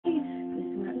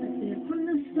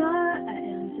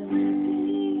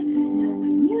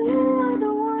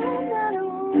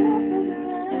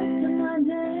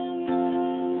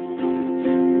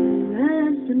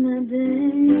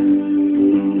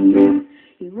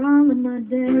my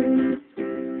day.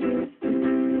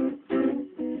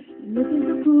 Looking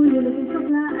so cool, you're looking so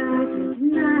fly.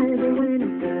 Tonight, but when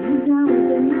I'm feeling down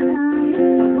within my eyes,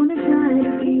 I wanna try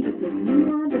to be the person you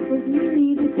want, the person you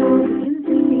need, because you can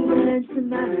see me and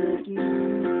somebody like you.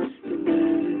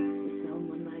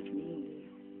 Someone like me.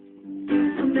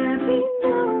 I'm happy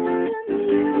knowing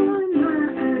you're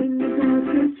mine. The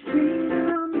darkest street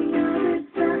on the other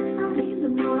side. The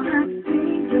more I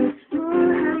think, the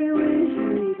more I wish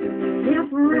we could be here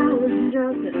for hours and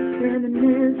just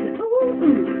reminisce. Ooh.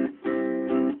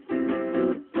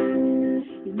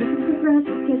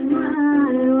 Catch my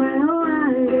eye,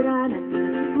 why did I not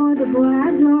for the boy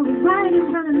I know was right in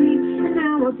front of me, and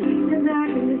now I'll take it back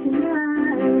and look in your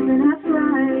eyes, and I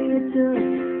fly to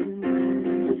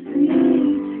see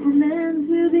and then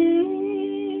to be,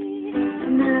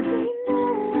 and happy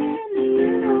knowing that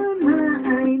you're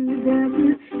mine. The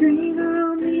darkest dreamer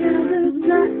on the other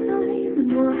side. The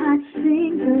more I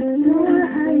think, the more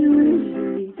I wish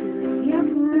we could be here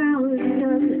for hours and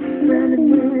just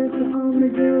reminisce on the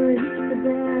good, the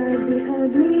bad, the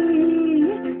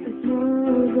ugly, the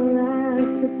small, the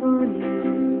last upon you,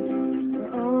 for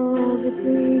all the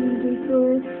things we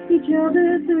put each other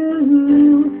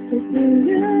through. It's for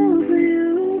you, for you,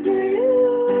 for you.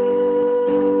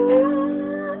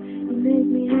 You make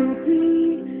me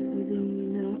happy, whether you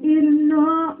know it or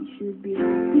not. You should be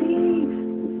happy.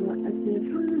 That's what I said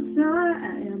from the start. I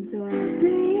am so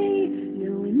happy,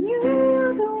 knowing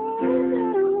you're the one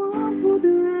that I want for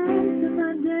the rest of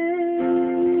my day.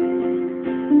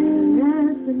 I'm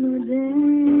happy knowing that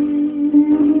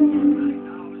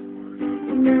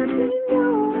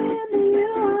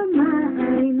you're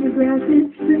mine. The grass is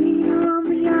greener on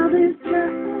the other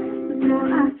side. The more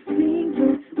I think,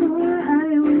 the more I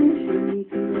wish we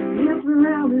could be here for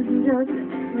hours and just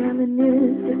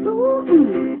reminisce. Ooh.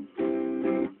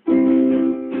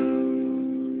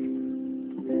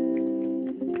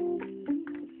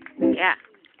 Yeah.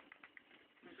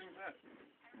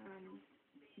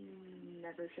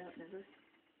 Never shout never.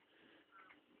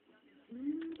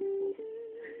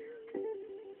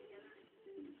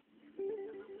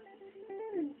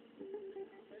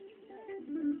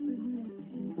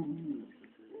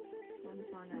 One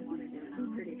song I want to do, and I'm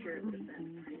pretty sure it's the same.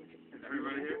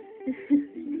 Everybody here?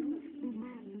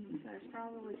 I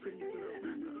probably shouldn't do that.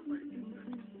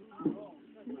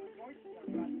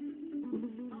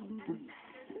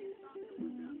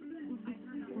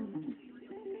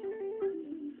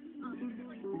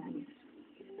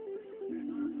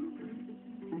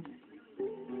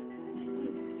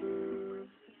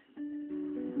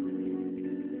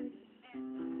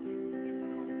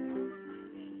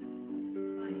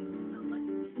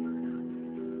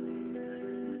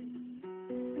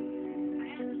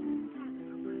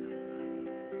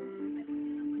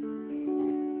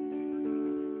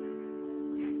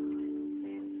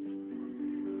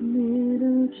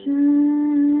 Little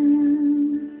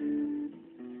child,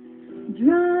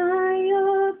 dry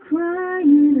your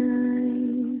crying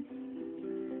eyes.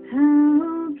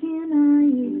 How can I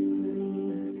explain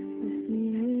the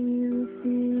fear you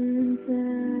feel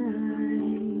inside?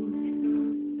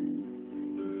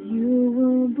 You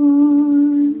were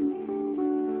born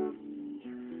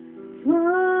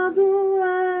for the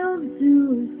world to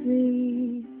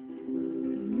see.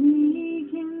 We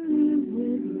can live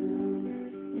with love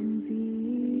and peace.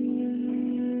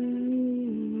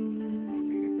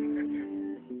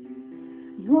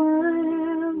 What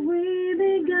have we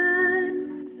begun?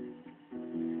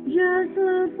 Just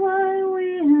look what we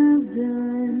have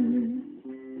done.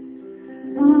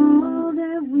 All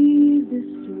that we've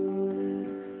destroyed,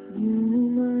 you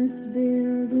must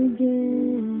build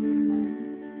again.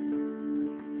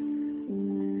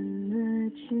 When the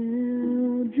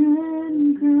children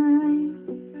cry,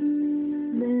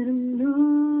 let them know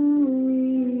we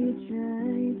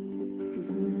tried. 'Cause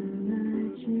when the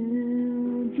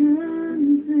children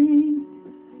sing,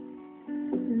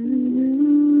 the new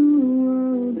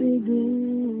world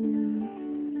begins.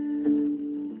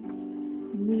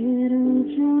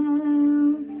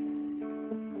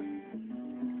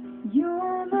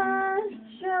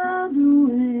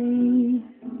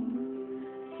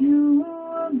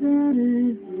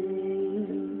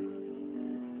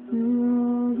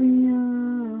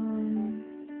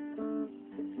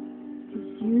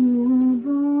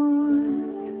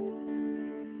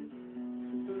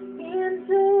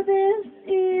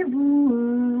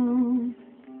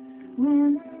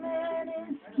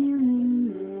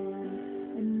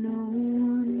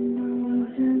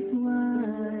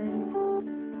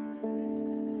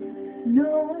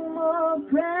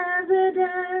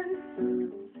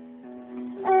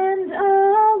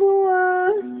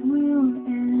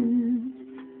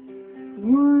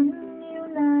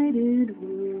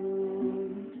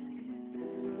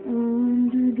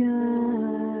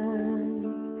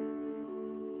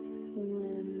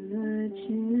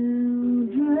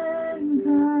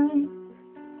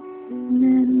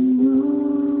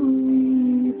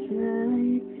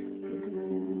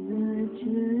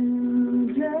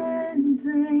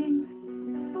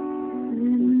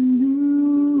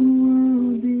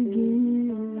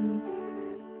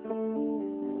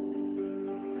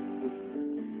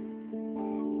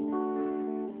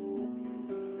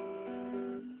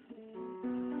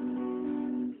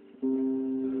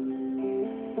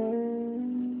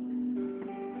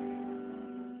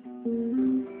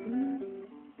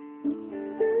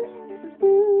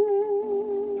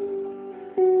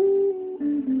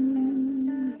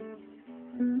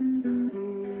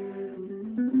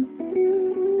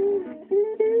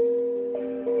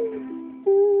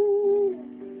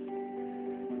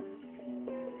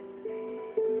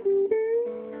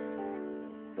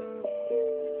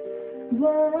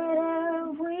 what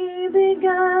have we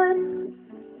begun?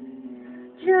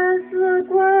 Just look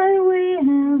what we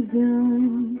have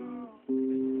done.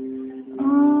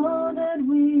 All that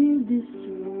we've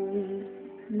destroyed,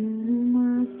 we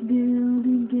must build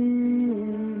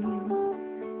again.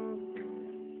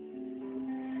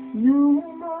 No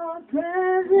more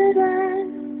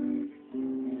presidents,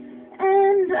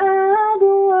 and all the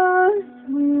wars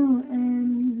will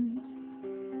end.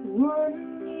 One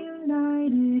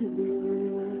united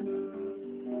world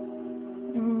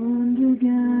under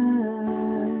God.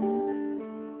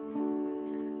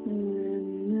 When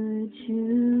the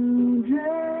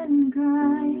children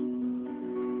cry,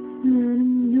 let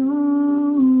them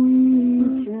know we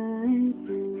tried.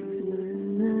 When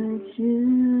the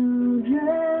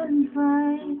children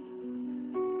fight,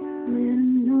 let them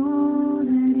know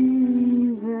that it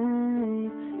ain't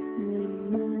right. When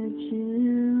the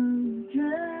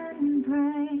children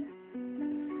pray,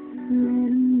 let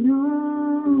them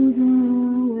know the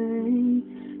way.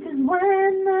 'Cause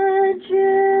when the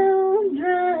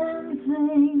children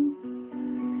sing,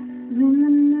 then the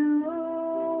new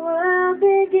world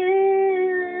begins.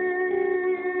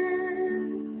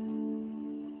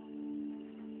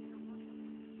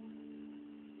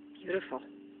 Beautiful.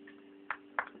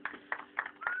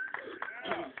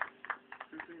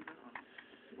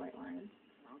 White Lion.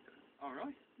 Okay. Oh,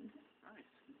 really? Nice.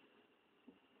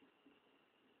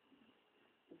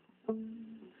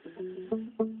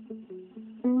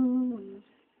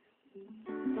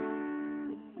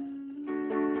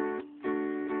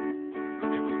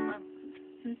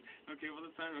 Okay, well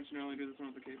this time, don't you normally do this one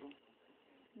with the cable?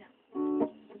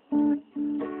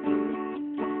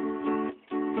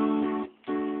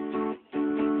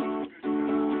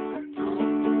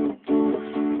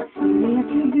 We have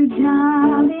to do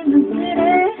job in the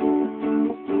city,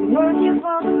 working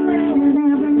for the man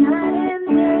every night and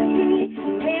day.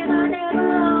 And I never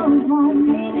lost 1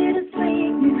 minute of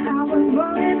sleep. I was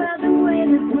worried about the way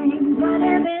that things might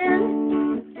have been.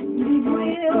 Big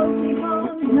wheels keep on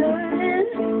turning,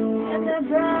 and the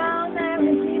brown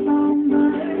berries keep on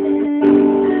burning.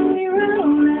 And we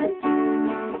rolling,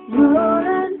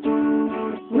 rolling,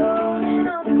 rolling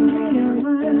on the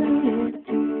river.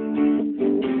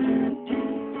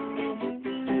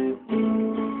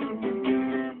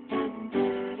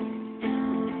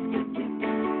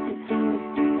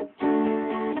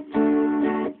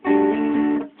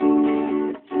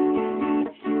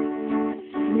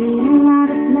 Been a lot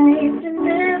of places in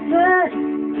Memphis.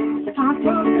 I talked a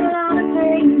lot of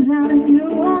things out of New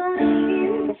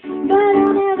Orleans, but I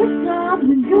never saw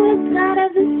the good side of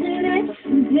the city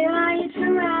until I used to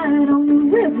ride on the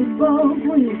riverboat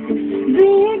with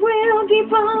big wheel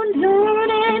keep on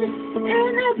turning,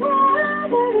 and the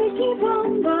strawberries keep on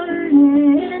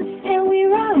burning, and we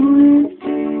rolling,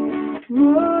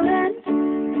 rolling,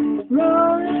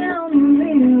 rolling on the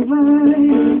river.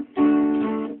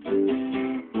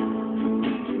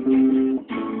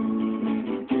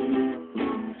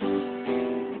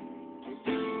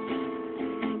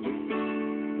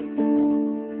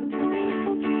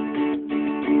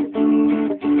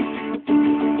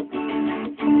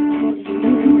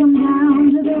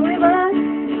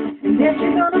 Guess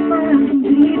you're gonna find some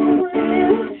people who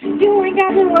live. You ain't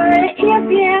got to worry if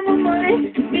you have no money.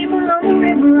 People on the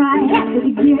river are happy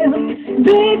to give.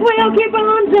 Big wheel keep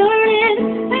on turning,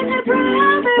 and the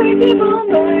strawberry keep on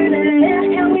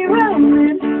burning. And we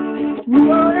rolling,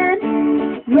 rolling,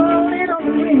 rolling on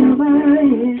the river.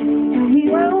 Yeah. And we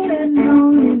rolling,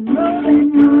 rolling, rolling,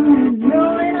 rolling,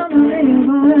 rolling on the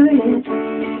river.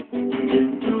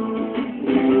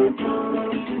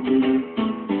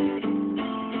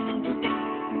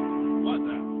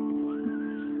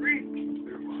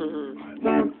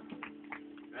 Yeah.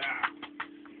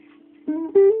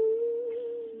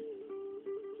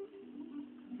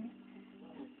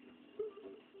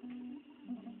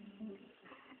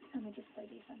 Let me just play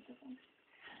defensively.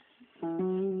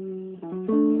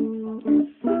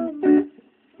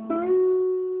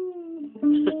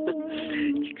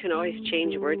 You can always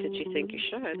change words that you think you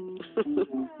should.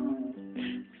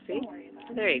 See?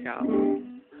 There you go.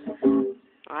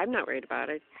 I'm not worried about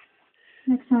it.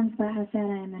 Next song's about how sad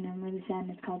I am, and I'm really sad, and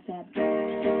it's called Sad.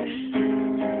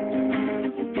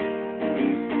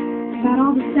 About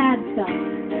all the sad stuff.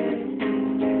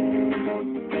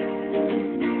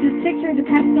 This picture of the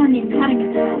Pakistani cutting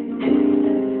itself.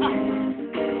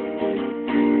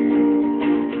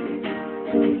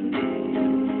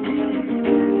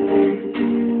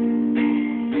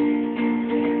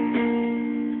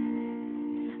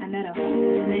 I met a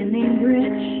man named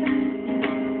Rich.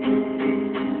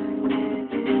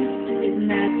 Isn't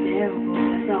that terrible? I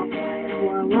thought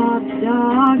for a lost dog.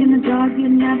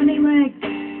 have any legs.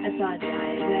 I saw a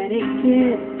diabetic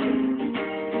kid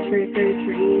trick or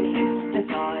treating. I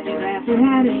saw a giraffe who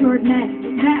had a short neck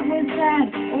that was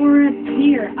sad, or a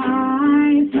deer.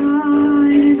 I saw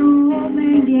an old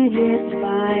man get hit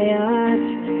by a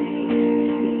train.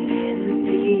 He didn't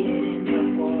see it in the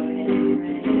pouring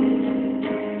rain.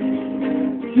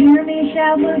 Hear me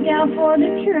shout, look out for the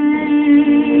train.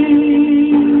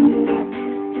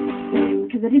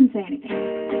 Because I didn't say anything.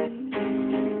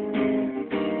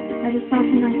 I just thought to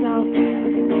myself, oh,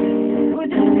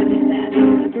 this is going to be sad.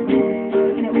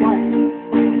 And it was.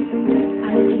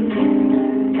 I was human.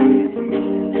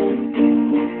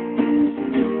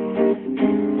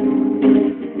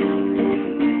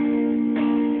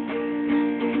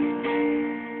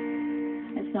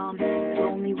 I saw him with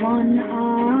only one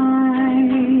eye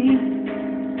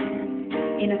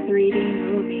in a 3D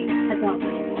movie. I saw a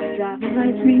little boy drop his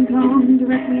ice cream cone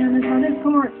directly on his mother's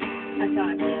corpse. I saw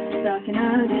a kid stuck in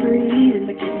a tree, and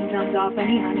the kitten jumped off and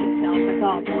he hung himself. I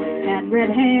saw a boy who had red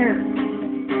hair.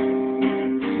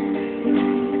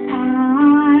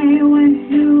 I went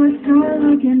to a store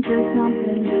looking for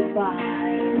something to buy,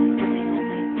 but they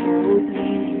only sold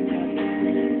paintings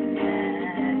of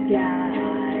that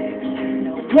guy.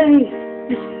 No way!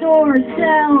 The store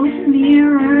sells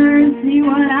mirrors. See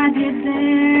what I did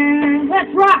there? Let's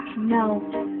rock! No.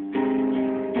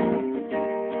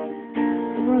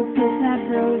 So sad,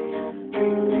 bros.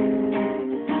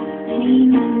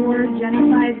 Pain, war,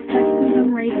 genocide, sexism,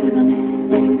 racism.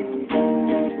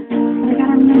 But I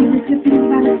gotta remember the good things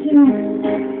about it too.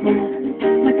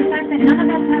 Like the fact that none of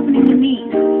that's happening to me.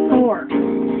 Or so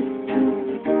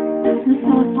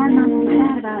it's hard not to be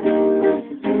sad about it.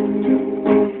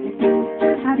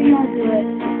 How do y'all do it?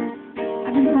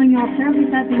 I've been telling y'all terribly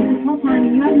sad things this whole time,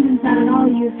 and you haven't been sad at all.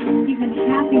 You've been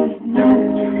happy. No,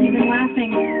 you've been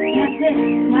laughing. That's it.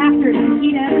 Laughter is the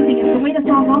key to everything. It's the way to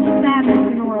solve all the sadness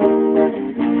in the world.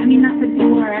 I mean, not for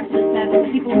people who are actually sad, but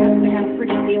people who have to kind of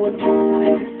freaking deal with it all the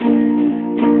time.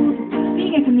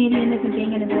 Being a comedian isn't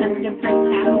being an insensitive prick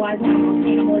capitalizing on the most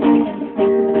animalistic instincts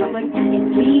in the public.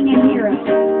 It's being a hero.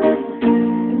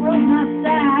 The world's not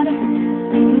sad.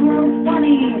 The world's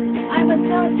funny. I'm a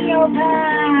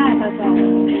sociopath. That's all.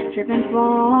 Trip and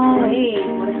fall. Hey,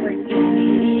 what a freak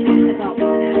comedian. That's all.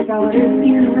 That's all it is.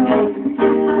 Hero.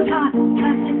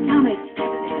 Classic comic.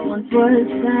 Once was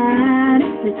sad,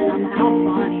 it's somehow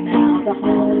funny now. The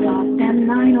Holocaust and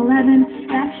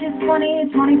 9/11. That's just funny.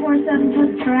 24/7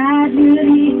 plus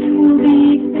tragedy will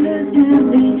be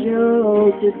exclusively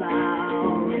joked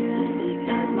about,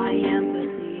 because my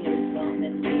empathy is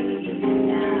bumming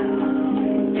me out.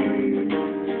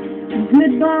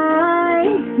 Goodbye,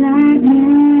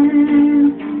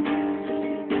 sadness.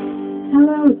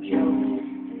 Hello, Joe.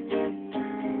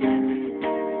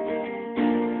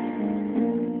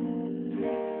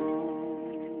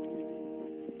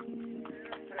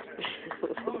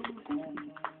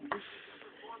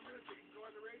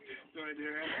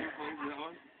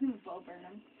 Paul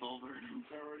Burnham. Paul Burnham.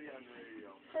 It's already on the radio.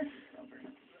 Paul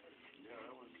Burnham. Yeah,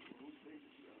 that was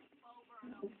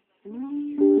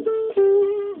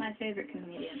My favorite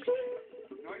comedian.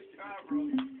 nice job, bro.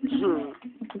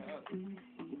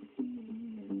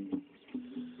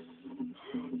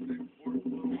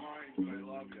 I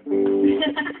love you.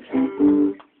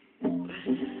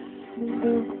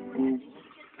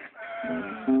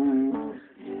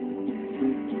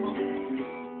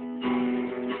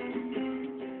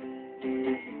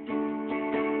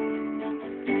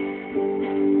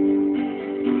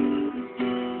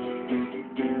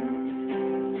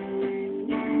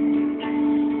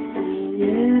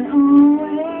 Yeah, oh,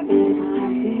 my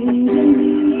baby.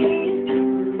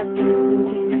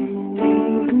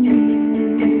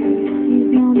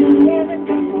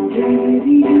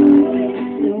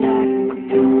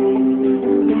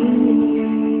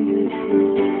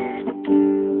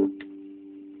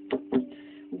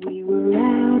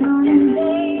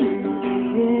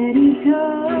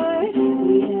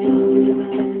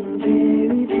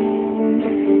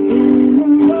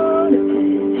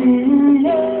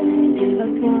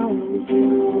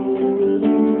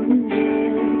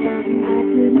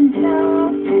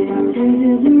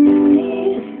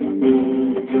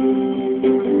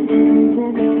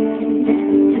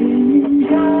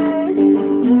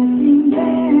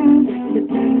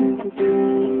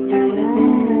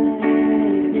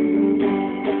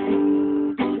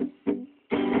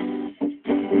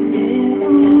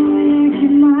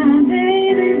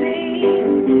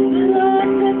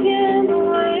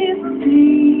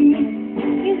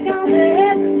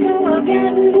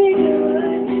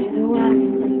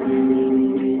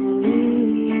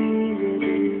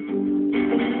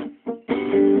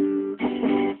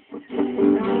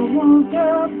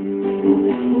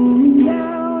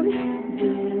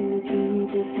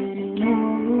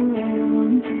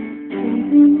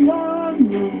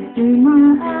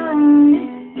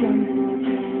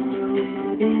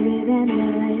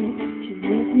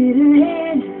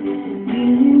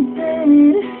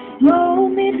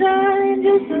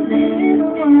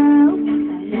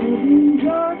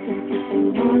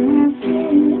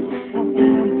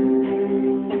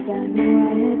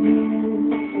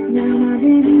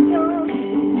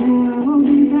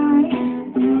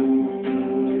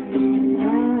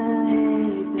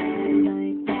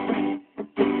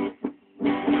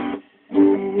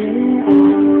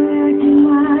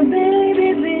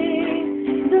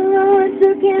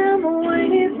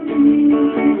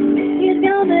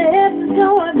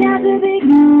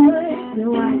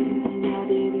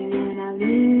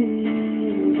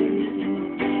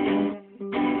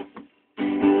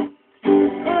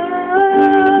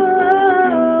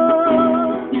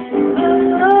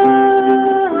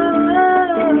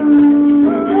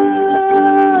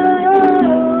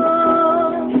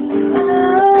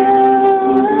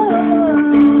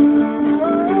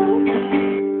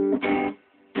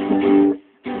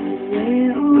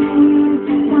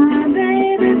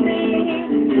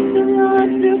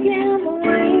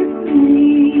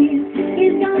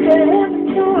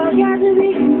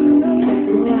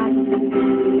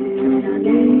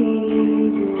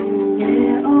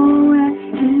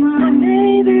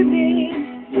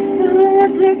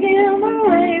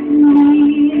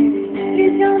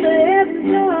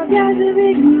 got to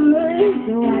be good,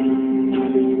 so I can see my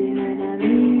baby when I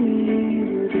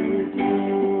leave this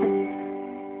world.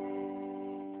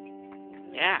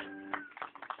 Yeah.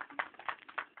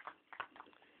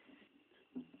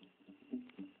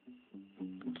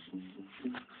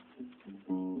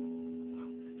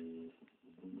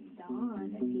 Dawn,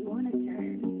 if you want to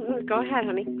turn. Go ahead,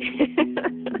 honey.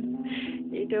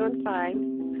 You're doing fine.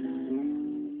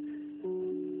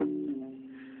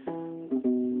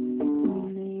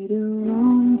 Made a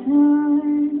wrong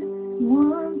turn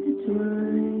once or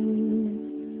twice.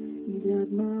 Dug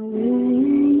my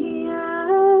way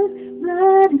out,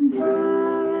 blood and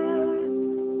fire.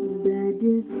 Bad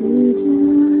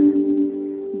decision,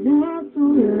 that's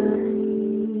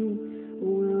alright.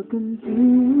 Welcome to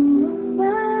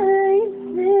my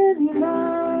silly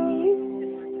life.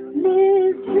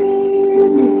 Mystery,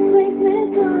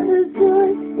 misplacement on the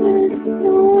surface.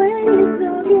 No way it's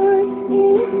all good. It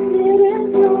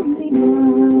didn't hold me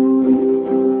down.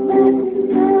 That's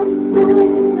enough. I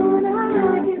know now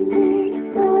I can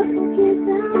think of kiss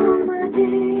down my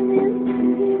demons.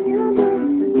 In your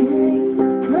lungs again.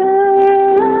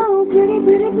 Oh, pretty,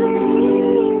 pretty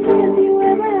please. If you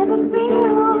ever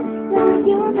feel like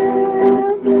you're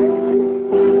nothing,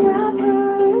 you are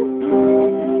perfect.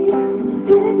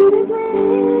 Pretty, pretty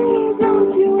please.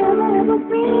 Don't you ever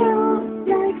feel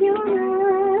like you're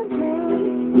nothing,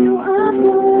 you are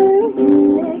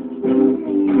perfect to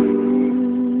me.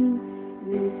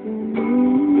 Listen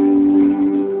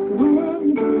when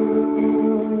you talk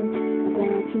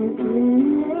about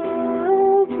yourself,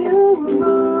 you're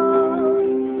wrong.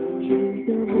 Choose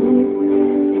the voices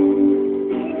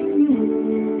in your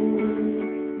head.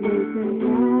 Listen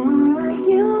like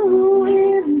you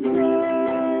instead.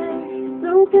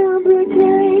 So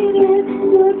complicated.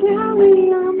 Look how we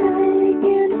are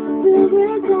making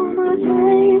progress on my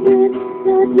favorite.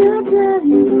 Such a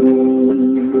bloody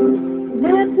thing.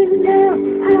 That's enough.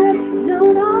 I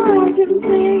don't know I can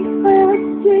think of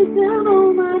chasing all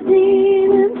my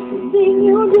demons. Sing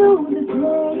you do the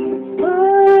same. Oh,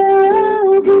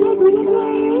 pretty, pretty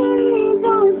please.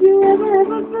 Don't you ever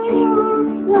feel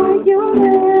like you're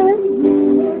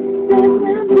restless. That's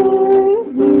not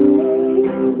perfect.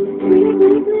 Pretty,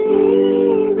 pretty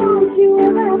please. Don't you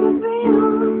ever feel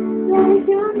like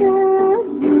you're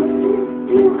nothing.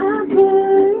 You are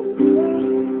perfect.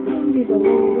 Maybe the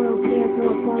whole world can't go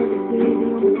far to see. The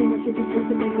only thing I should be just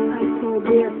to make an ice cold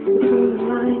beer. The pain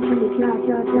line from the drop,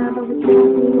 but we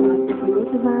can't do it. I go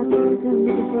to my friends and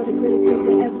looking for the critics, but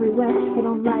they're everywhere. They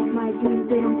don't like my dreams,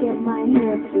 they don't get my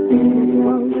hair. Singing the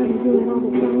girl, let me do it on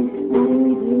the phone. How do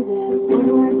we do that? How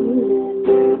do I do that?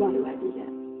 Why do I do that?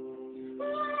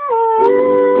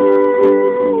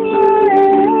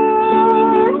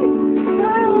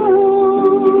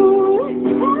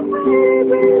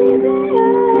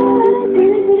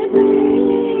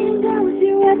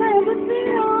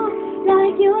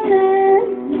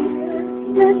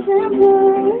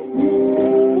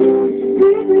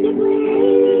 Pretty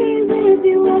please, if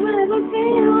you ever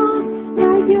feel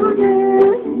like you're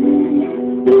nothing,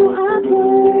 you are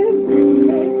perfect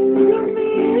to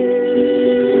me.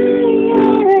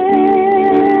 Yeah,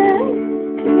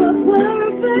 you're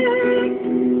perfect.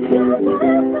 You're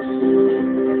perfect.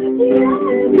 Yeah,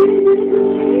 pretty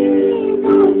please,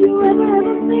 don't you ever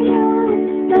feel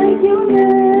like you're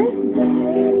nothing,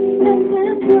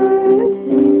 perfect.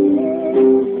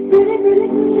 Pretty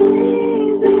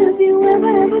please, if you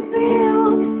ever feel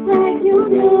like you're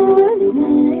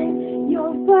nothing,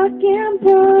 you're fucking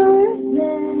perfect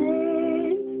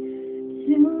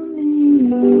to me.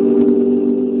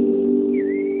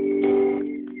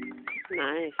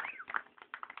 Nice.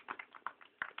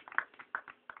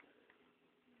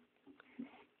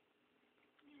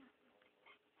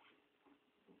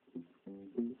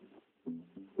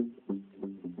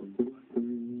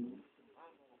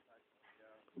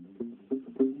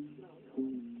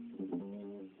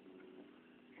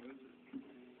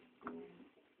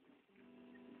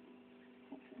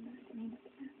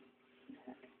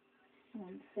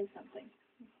 Say something.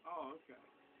 Oh, okay.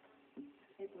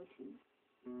 Say Bluetooth.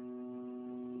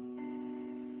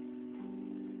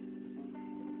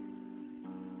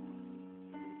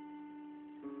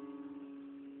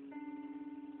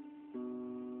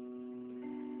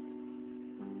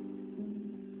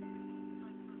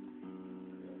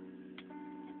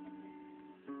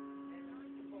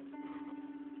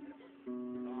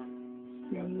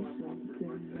 Say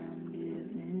something, I'm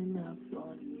giving up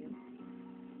on you.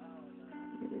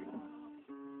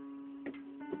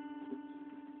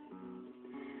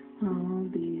 I'll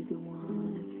be the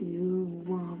one if you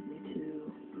want me to.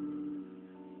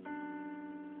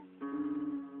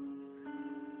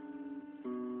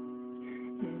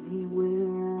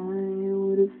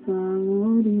 have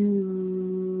followed you.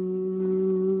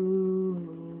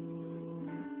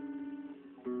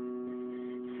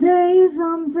 Say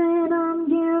something, I'm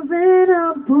giving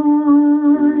up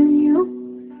on you.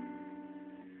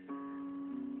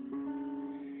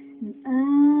 And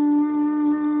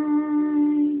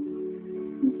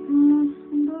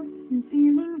I'm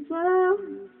feeling so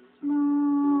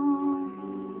small.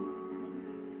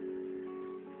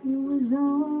 It was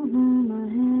over my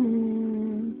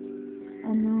head. I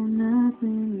know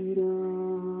nothing at all.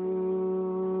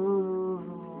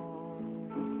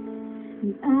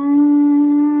 And I'm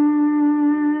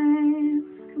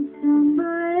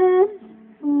somewhere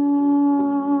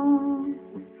fall.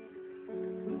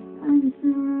 I'm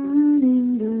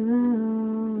running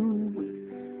around.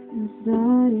 I'm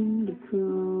starting to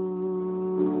crawl.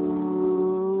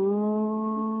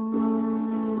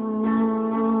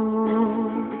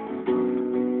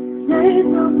 Say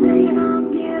something, I'm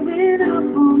giving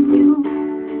up on you.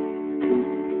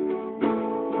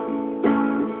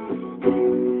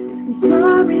 I'm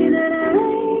sorry that I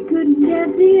couldn't get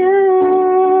to you.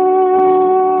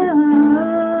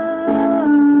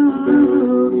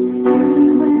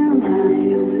 Anywhere I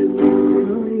would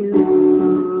follow you.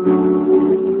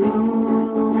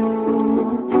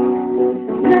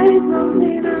 Say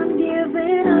something, I'm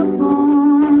giving up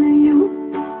on you.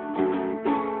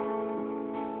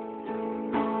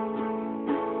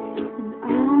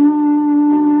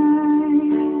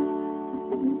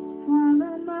 Swallow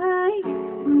my pride.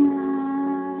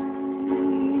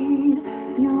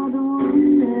 You're the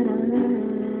one that I love.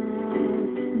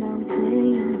 Now I'm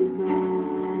saying goodbye.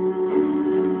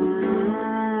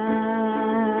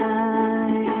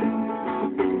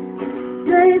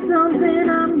 Say something,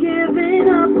 I'm giving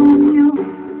up on you.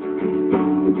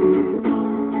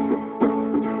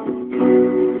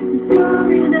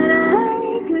 Sorry that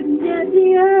I couldn't get to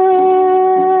you.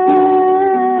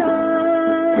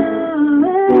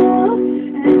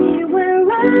 Anywhere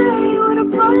I would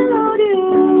have followed.